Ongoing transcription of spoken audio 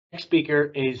Next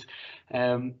speaker is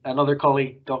another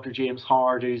colleague, Dr. James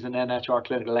Howard, who's an NHR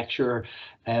clinical lecturer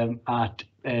at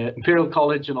Imperial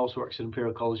College and also works at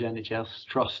Imperial College NHS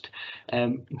Trust.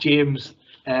 James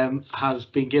has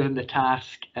been given the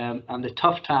task and the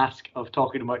tough task of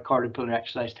talking about cardiopulmonary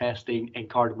exercise testing in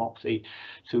cardiomyopathy.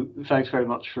 So thanks very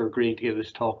much for agreeing to give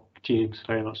this talk, James.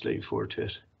 Very much looking forward to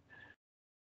it.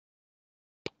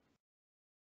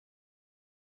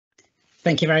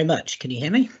 Thank you very much. Can you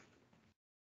hear me?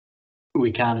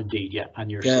 We can indeed, yeah,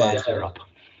 and your slides are up.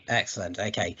 Excellent.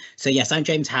 Okay, so yes, I'm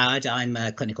James Howard. I'm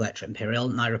a clinical lecturer at Imperial,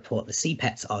 and I report the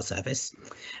CPET R service.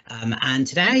 And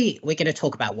today we're going to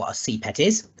talk about what a CPET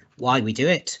is, why we do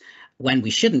it, when we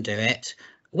shouldn't do it,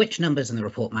 which numbers in the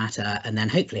report matter, and then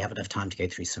hopefully have enough time to go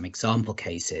through some example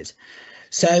cases.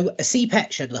 So a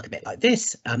CPET should look a bit like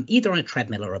this, either on a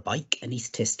treadmill or a bike.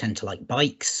 Anaesthetists tend to like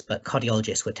bikes, but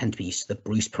cardiologists would tend to be used to the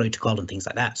Bruce protocol and things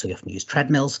like that, so we often use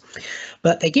treadmills.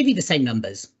 But they give you the same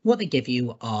numbers. What they give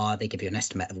you an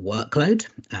estimate of workload,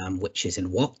 which is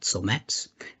in watts or mets.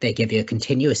 They give you a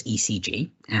continuous ECG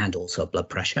and also a blood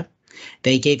pressure.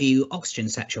 They give you oxygen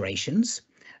saturations.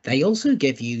 They also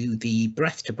give you the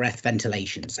breath-to-breath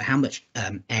ventilation, so how much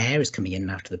air is coming in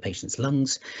and out of the patient's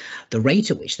lungs, the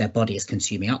rate at which their body is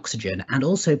consuming oxygen, and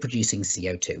also producing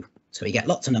CO2. So we get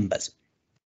lots of numbers.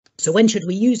 So when should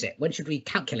we use it? When should we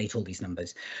calculate all these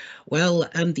numbers? Well,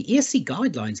 the ESC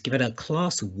guidelines give it a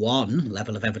class 1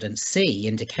 level of evidence C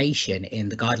indication in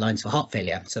the guidelines for heart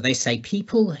failure. So they say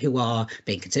people who are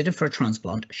being considered for a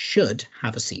transplant should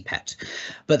have a CPET.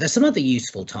 But there's some other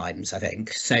useful times, I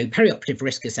think. So perioperative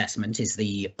risk assessment is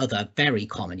the other very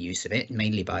common use of it,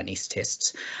 mainly by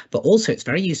anaesthetists. But also it's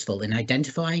very useful in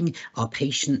identifying our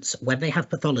patients when they have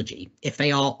pathology, if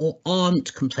they are or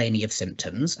aren't complaining of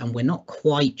symptoms, and we're not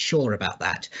quite sure about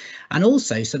that, and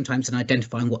also sometimes in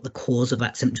identifying what the cause of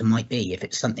that symptom might be if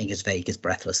it's something as vague as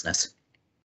breathlessness.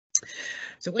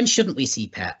 So when shouldn't we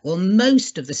CPET? Well,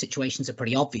 most of the situations are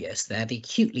pretty obvious. They're the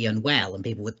acutely unwell and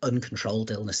people with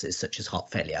uncontrolled illnesses such as heart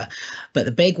failure. But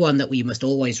the big one that we must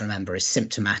always remember is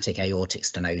symptomatic aortic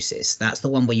stenosis. That's the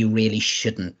one where you really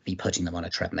shouldn't be putting them on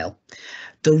a treadmill.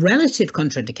 The relative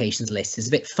contraindications list is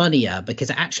a bit funnier because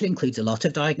it actually includes a lot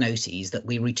of diagnoses that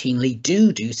we routinely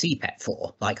do CPET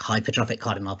for, like hypertrophic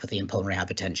cardiomyopathy and pulmonary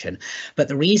hypertension. But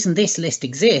the reason this list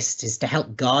exists is to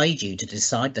help guide you to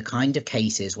decide the kind of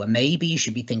cases where maybe you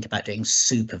should be thinking about doing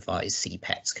supervised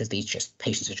CPETs, because these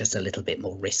patients are just a little bit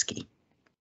more risky.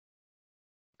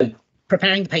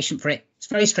 Preparing the patient for it, it's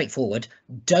very straightforward.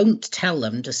 Don't tell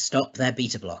them to stop their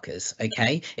beta blockers,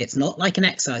 okay? It's not like an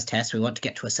exercise test. We want to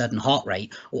get to a certain heart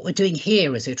rate. What we're doing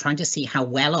here is we're trying to see how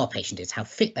well our patient is, how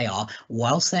fit they are,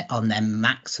 whilst they're on their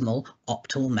maximal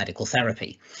optimal medical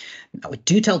therapy. Now, we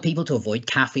do tell people to avoid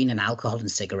caffeine and alcohol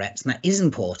and cigarettes, and that is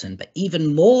important, but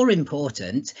even more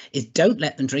important is don't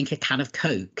let them drink a can of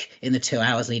Coke in the 2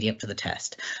 hours leading up to the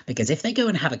test, because if they go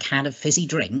and have a can of fizzy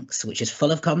drinks, which is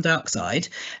full of carbon dioxide,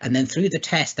 and then through the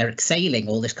test they're exhaling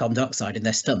all this carbon dioxide in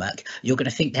their stomach, you're going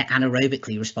to think they're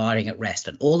anaerobically respiring at rest,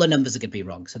 and all the numbers are going to be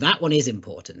wrong. So that one is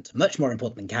important, much more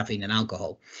important than caffeine and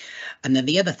alcohol. And then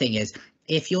the other thing is,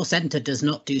 if your centre does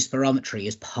not do spirometry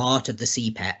as part of the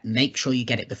CPET, make sure you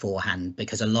get it beforehand,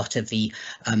 because a lot of the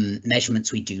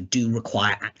measurements we do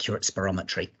require accurate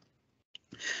spirometry.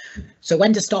 So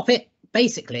when to stop it?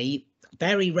 Basically,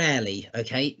 very rarely,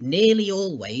 okay, nearly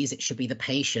always it should be the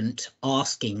patient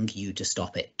asking you to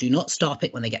stop it. Do not stop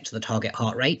it when they get to the target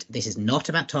heart rate. This is not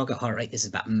about target heart rate, this is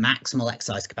about maximal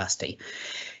exercise capacity.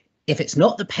 If it's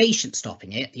not the patient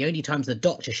stopping it, the only times the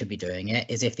doctor should be doing it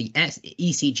is if the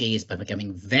ECG is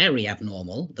becoming very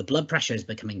abnormal, the blood pressure is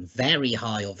becoming very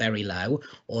high or very low,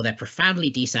 or they're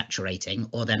profoundly desaturating,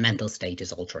 or their mental state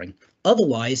is altering.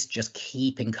 Otherwise, just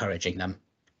keep encouraging them.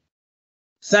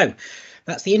 So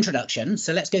that's the introduction.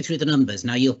 So let's go through the numbers.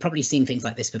 Now, you've probably seen things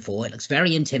like this before. It looks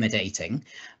very intimidating,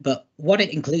 but what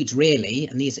it includes really,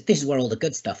 and this is where all the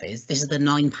good stuff is, this is the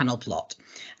 9-panel plot.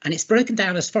 And it's broken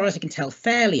down, as far as I can tell,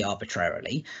 fairly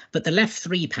arbitrarily, but the left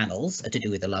 3 panels are to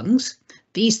do with the lungs.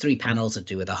 These 3 panels are to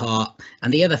do with the heart,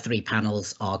 and the other 3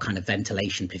 panels are kind of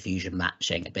ventilation, perfusion,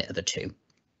 matching, a bit of the two.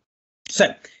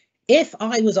 So if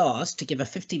I was asked to give a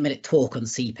 15-minute talk on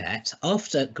CPET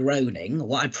after groaning,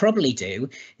 what I'd probably do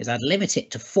is I'd limit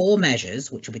it to 4 measures,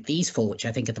 which will be these 4, which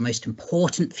I think are the most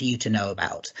important for you to know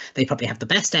about. They probably have the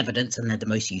best evidence and they're the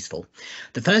most useful.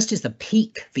 The first is the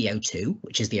peak VO2,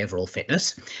 which is the overall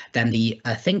fitness. Then the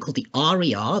thing called the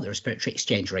RER, the respiratory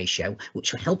exchange ratio,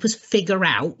 which will help us figure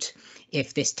out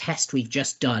if this test we've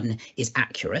just done is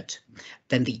accurate.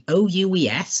 Then the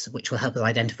OUES, which will help us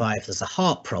identify if there's a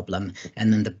heart problem,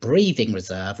 and then the breathing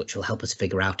reserve, which will help us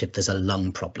figure out if there's a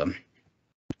lung problem.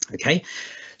 Okay,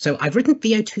 so I've written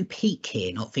VO2 peak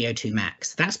here, not VO2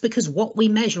 max. That's because what we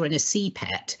measure in a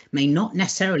CPET may not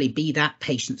necessarily be that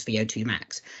patient's VO2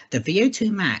 max. The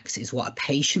VO2 max is what a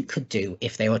patient could do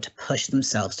if they were to push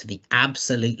themselves to the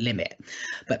absolute limit.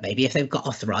 But maybe if they've got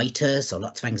arthritis or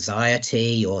lots of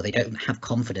anxiety or they don't have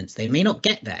confidence, they may not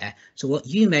get there. So what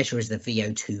you measure is the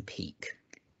VO2 peak.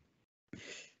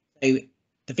 So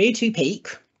the VO2 peak,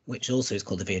 which also is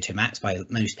called the VO2 max by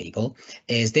most people,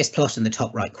 is this plot in the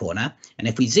top right corner. And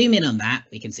if we zoom in on that,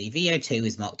 we can see VO2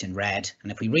 is marked in red.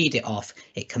 And if we read it off,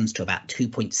 it comes to about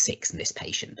 2.6 in this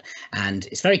patient. And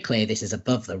it's very clear this is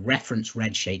above the reference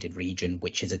red shaded region,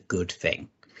 which is a good thing.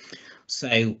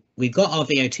 So we've got our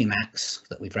VO2 max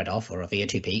that we've read off, or our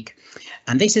VO2 peak,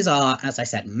 and this is our, as I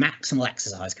said, maximal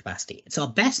exercise capacity. It's our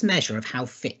best measure of how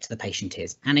fit the patient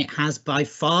is, and it has by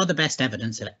far the best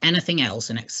evidence of anything else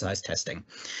in exercise testing.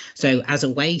 So as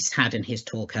Awais had in his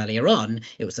talk earlier on,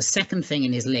 it was the second thing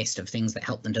in his list of things that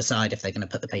help them decide if they're going to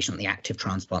put the patient on the active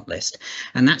transplant list.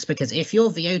 And that's because if your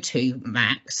VO2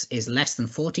 max is less than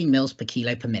 14 mils per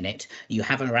kilo per minute, you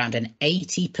have around an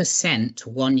 80%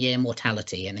 1-year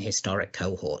mortality in the historic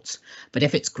cohorts. But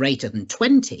if it's greater than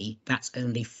 20, that's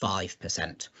only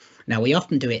 5%. Now, we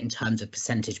often do it in terms of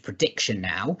percentage prediction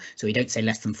now, so we don't say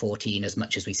less than 14 as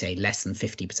much as we say less than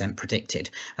 50% predicted.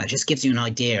 That just gives you an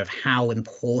idea of how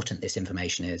important this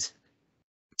information is.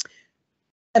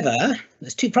 However,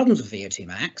 there's two problems with VO2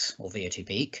 max or VO2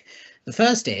 peak. The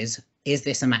first is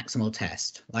this a maximal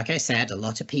test? Like I said, a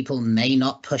lot of people may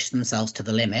not push themselves to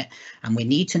the limit, and we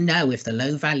need to know if the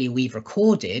low value we've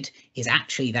recorded is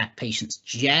actually that patient's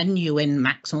genuine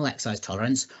maximal exercise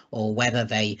tolerance, or whether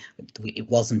it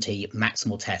wasn't a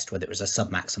maximal test, whether it was a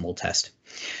submaximal test.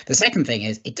 The second thing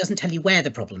is it doesn't tell you where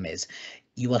the problem is.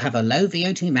 You will have a low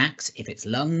VO2 max if it's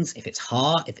lungs, if it's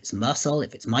heart, if it's muscle,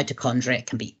 if it's mitochondria. It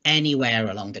can be anywhere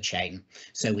along the chain.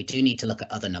 So we do need to look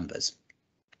at other numbers.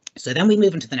 So then we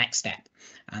move into the next step.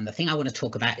 And the thing I want to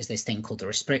talk about is this thing called the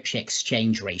respiratory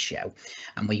exchange ratio.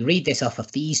 And we read this off of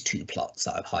these two plots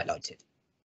that I've highlighted.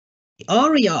 The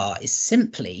RER is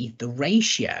simply the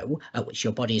ratio at which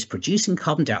your body is producing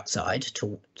carbon dioxide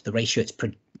to the ratio it's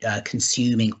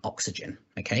consuming oxygen.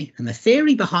 Okay, and the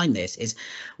theory behind this is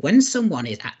when someone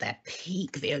is at their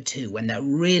peak VO2, when they're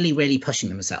really, really pushing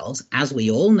themselves, as we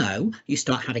all know, you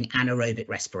start having anaerobic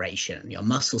respiration. Your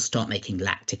muscles start making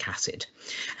lactic acid.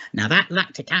 Now, that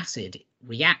lactic acid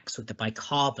reacts with the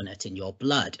bicarbonate in your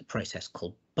blood, a process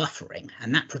called buffering,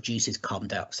 and that produces carbon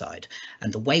dioxide.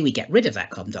 And the way we get rid of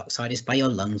that carbon dioxide is by your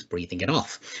lungs breathing it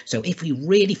off. So if we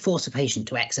really force a patient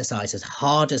to exercise as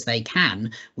hard as they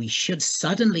can, we should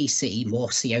suddenly see more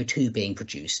CO2 being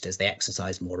produced as they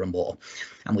exercise more and more.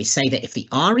 And we say that if the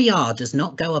RER does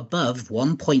not go above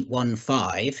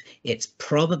 1.15, it's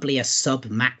probably a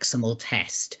submaximal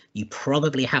test. You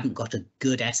probably haven't got a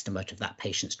good estimate of that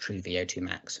patient's true VO2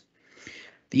 max.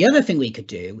 The other thing we could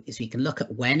do is we can look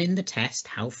at when in the test,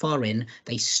 how far in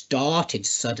they started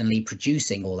suddenly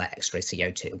producing all that extra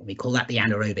CO2. We call that the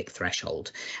anaerobic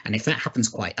threshold. And if that happens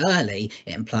quite early,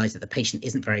 it implies that the patient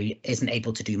isn't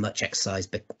able to do much exercise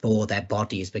before their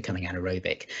body is becoming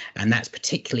anaerobic. And that's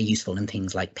particularly useful in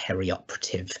things like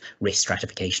perioperative risk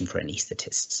stratification for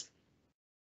anaesthetists.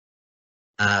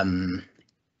 And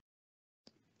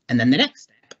then the next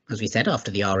step, as we said,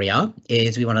 after the RER,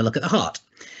 is we want to look at the heart.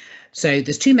 So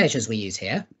there's two measures we use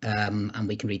here, and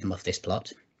we can read them off this plot.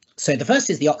 So the first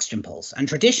is the oxygen pulse, and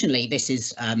traditionally this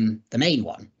is the main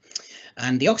one.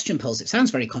 And the oxygen pulse, it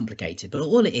sounds very complicated, but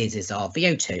all it is our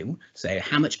VO2, so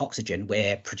how much oxygen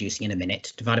we're producing in a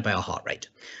minute, divided by our heart rate.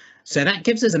 So that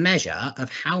gives us a measure of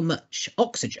how much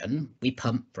oxygen we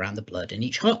pump around the blood in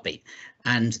each heartbeat.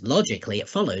 And logically, it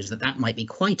follows that that might be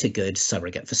quite a good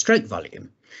surrogate for stroke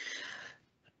volume.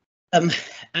 And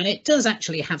it does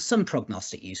actually have some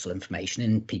prognostic useful information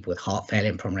in people with heart failure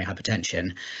and pulmonary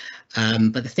hypertension.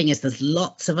 But the thing is, there's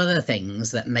lots of other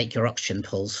things that make your oxygen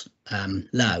pulse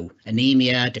low.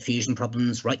 Anemia, diffusion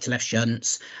problems, right to left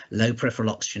shunts, low peripheral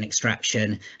oxygen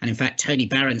extraction. And in fact, Tony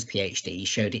Barron's PhD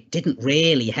showed it didn't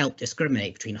really help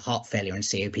discriminate between heart failure and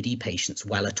COPD patients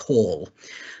well at all.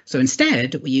 So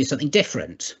instead, we use something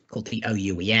different called the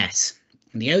OUES.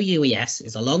 And the OUES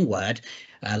is a long word.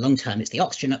 Long term, it's the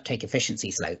oxygen uptake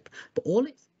efficiency slope, but all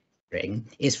it's measuring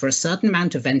is for a certain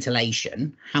amount of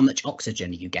ventilation, how much oxygen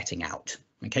are you getting out?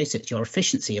 Okay, so it's your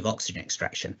efficiency of oxygen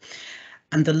extraction.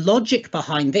 And the logic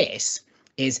behind this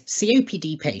is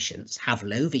COPD patients have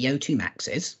low VO2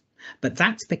 maxes, but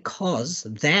that's because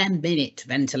their minute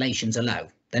ventilations are low.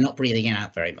 They're not breathing in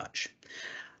out very much.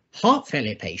 Heart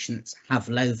failure patients have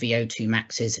low VO2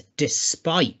 maxes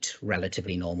despite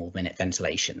relatively normal minute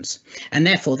ventilations, and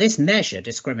therefore this measure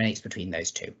discriminates between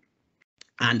those two.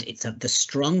 And it's the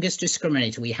strongest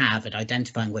discriminator we have at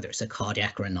identifying whether it's a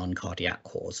cardiac or a non-cardiac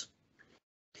cause.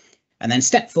 And then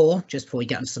step 4, just before we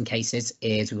get into some cases,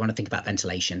 is we want to think about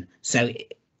ventilation. So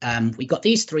we've got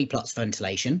these 3 plots for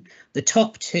ventilation. The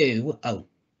top 2,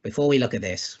 before we look at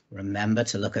this, remember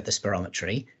to look at the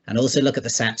spirometry and also look at the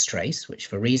SATS trace, which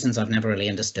for reasons I've never really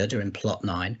understood are in plot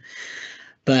 9.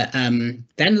 But then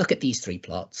look at these 3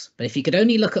 plots. But if you could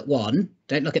only look at one,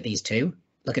 don't look at these 2,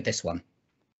 look at this one.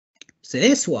 So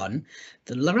this one,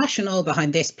 the rationale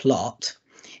behind this plot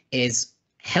is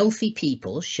healthy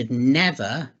people should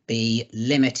never be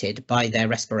limited by their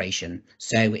respiration.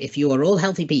 So if you are all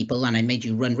healthy people and I made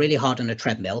you run really hard on a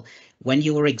treadmill, when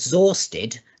you were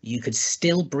exhausted, you could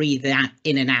still breathe that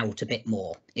in and out a bit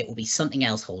more. It will be something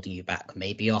else holding you back,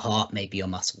 maybe your heart, maybe your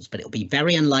muscles, but it will be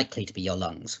very unlikely to be your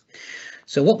lungs.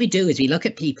 So what we do is we look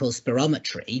at people's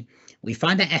spirometry, we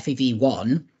find their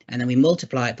FEV1, and then we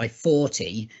multiply it by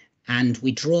 40, and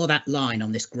we draw that line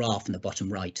on this graph in the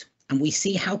bottom right. And we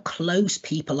see how close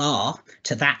people are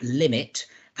to that limit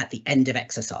at the end of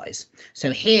exercise.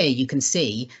 So here you can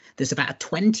see there's about a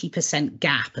 20%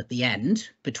 gap at the end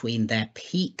between their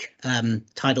peak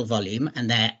tidal volume and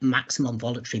their maximum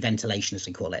voluntary ventilation, as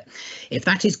we call it. If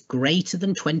that is greater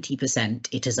than 20%,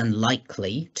 it is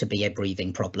unlikely to be a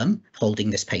breathing problem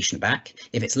holding this patient back.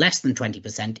 If it's less than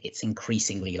 20%, it's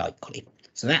increasingly likely.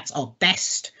 So that's our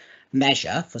best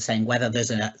measure for saying whether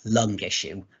there's a lung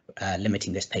issue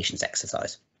limiting this patient's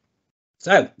exercise.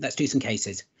 So let's do some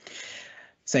cases.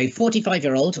 So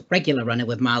 45-year-old regular runner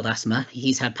with mild asthma.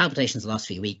 He's had palpitations the last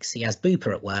few weeks. He has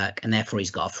bupa at work and therefore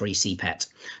he's got a free CPET.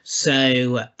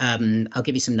 So I'll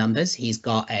give you some numbers. He's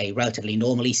got a relatively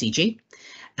normal ECG.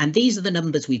 And these are the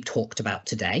numbers we've talked about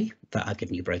today that I've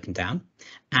given you broken down.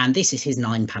 And this is his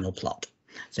 9-panel plot.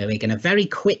 So we're going to very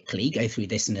quickly go through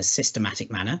this in a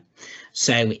systematic manner.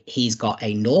 So he's got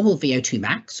a normal VO2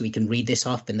 max. So we can read this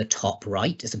off in the top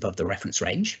right, it's above the reference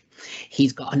range.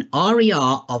 He's got an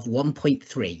RER of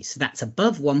 1.3, so that's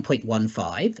above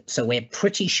 1.15. So we're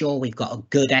pretty sure we've got a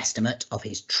good estimate of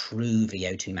his true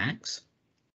VO2 max.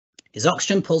 His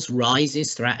oxygen pulse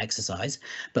rises throughout exercise,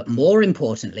 but more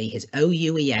importantly, his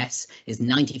OUES is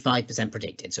 95%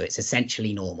 predicted, so it's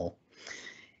essentially normal.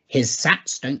 His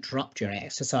SATs don't drop during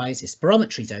exercise, his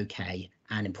spirometry is okay,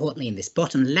 and importantly in this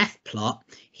bottom left plot,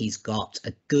 he's got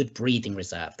a good breathing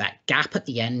reserve. That gap at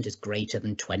the end is greater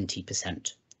than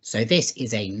 20%. So this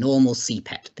is a normal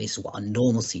CPET. This is what a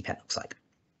normal CPET looks like.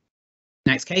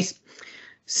 Next case,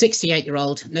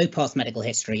 68-year-old, no past medical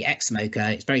history, ex-smoker,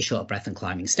 it's very short of breath and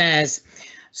climbing stairs.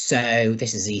 So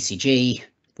this is ECG,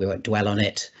 we won't dwell on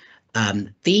it.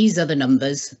 These are the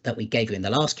numbers that we gave you in the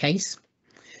last case.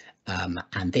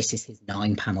 And this is his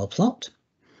 9-panel plot.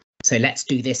 So let's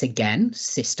do this again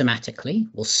systematically.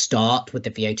 We'll start with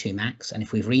the VO2 max. And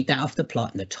if we read that off the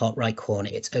plot in the top right corner,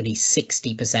 it's only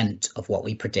 60% of what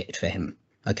we predict for him.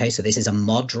 OK, so this is a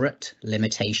moderate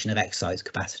limitation of exercise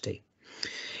capacity.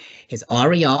 His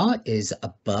RER is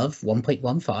above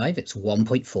 1.15. It's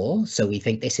 1.4. So we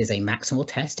think this is a maximal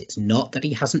test. It's not that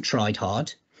he hasn't tried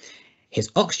hard. His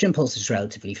oxygen pulse is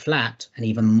relatively flat, and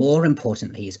even more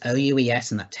importantly, his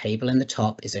OUES in that table in the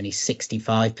top is only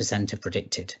 65% of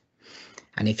predicted.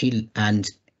 And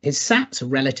his SATs are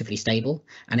relatively stable,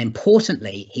 and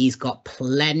importantly, he's got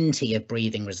plenty of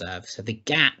breathing reserve. So the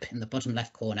gap in the bottom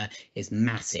left corner is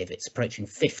massive. It's approaching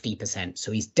 50%,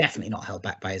 so he's definitely not held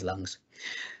back by his lungs.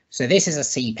 So this is a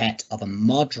CPET of a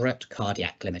moderate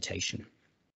cardiac limitation.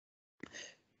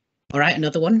 All right,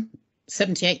 another one.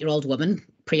 78-year-old woman,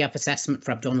 pre-op assessment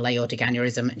for abdominal aortic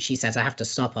aneurysm, and she says, I have to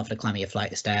stop after climbing a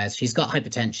flight of stairs. She's got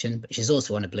hypertension, but she's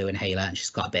also on a blue inhaler, and she's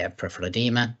got a bit of peripheral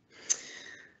edema.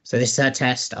 So this is her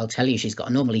test. I'll tell you she's got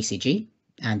a normal ECG,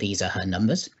 and these are her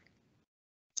numbers.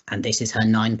 And this is her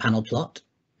 9-panel plot.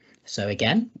 So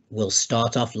again, we'll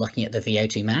start off looking at the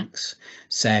VO2 max.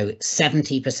 So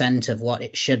 70% of what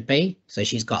it should be. So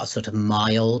she's got a sort of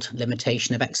mild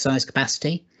limitation of exercise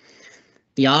capacity.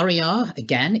 The RER,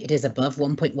 again, it is above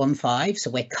 1.15, so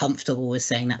we're comfortable with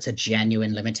saying that's a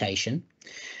genuine limitation.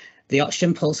 The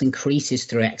oxygen pulse increases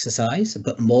through exercise,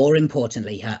 but more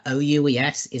importantly, her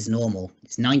OUES is normal.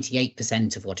 It's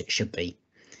 98% of what it should be.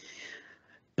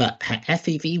 But her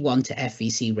FEV1 to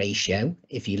FVC ratio,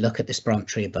 if you look at the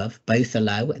spirometry above, both are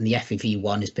low, and the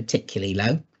FEV1 is particularly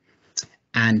low.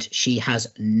 And she has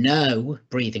no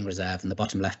breathing reserve in the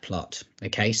bottom left plot.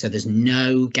 OK, so there's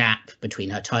no gap between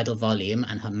her tidal volume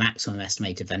and her maximum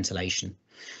estimated ventilation.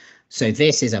 So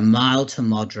this is a mild to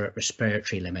moderate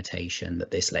respiratory limitation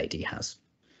that this lady has.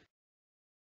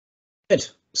 Good.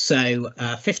 So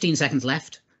 15 seconds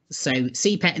left. So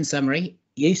CPET in summary,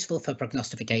 useful for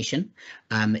prognostication,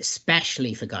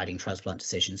 especially for guiding transplant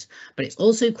decisions, but it's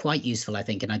also quite useful, I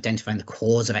think, in identifying the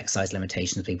cause of exercise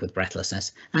limitations in people with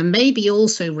breathlessness, and maybe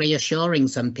also reassuring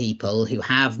some people who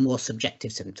have more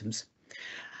subjective symptoms.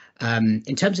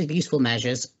 In terms of useful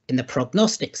measures, in the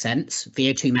prognostic sense,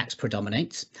 VO2 max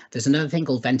predominates. There's another thing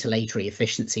called ventilatory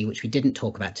efficiency, which we didn't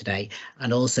talk about today,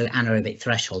 and also anaerobic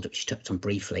threshold, which we touched on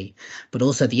briefly. But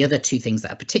also the other two things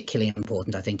that are particularly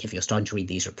important, I think, if you're starting to read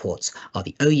these reports, are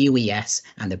the OUES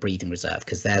and the breathing reserve,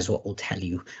 because there's what will tell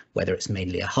you whether it's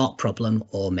mainly a heart problem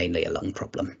or mainly a lung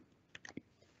problem.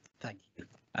 Thank you.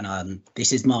 And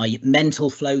this is my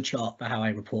mental flow chart for how I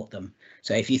report them.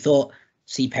 So if you thought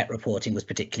CPET reporting was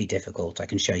particularly difficult, I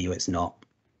can show you it's not.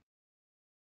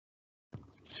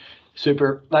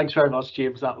 Super. Thanks very much,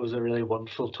 James. That was a really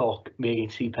wonderful talk, making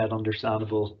CPET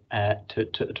understandable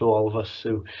to all of us.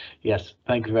 So yes,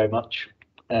 thank you very much.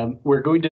 We're going to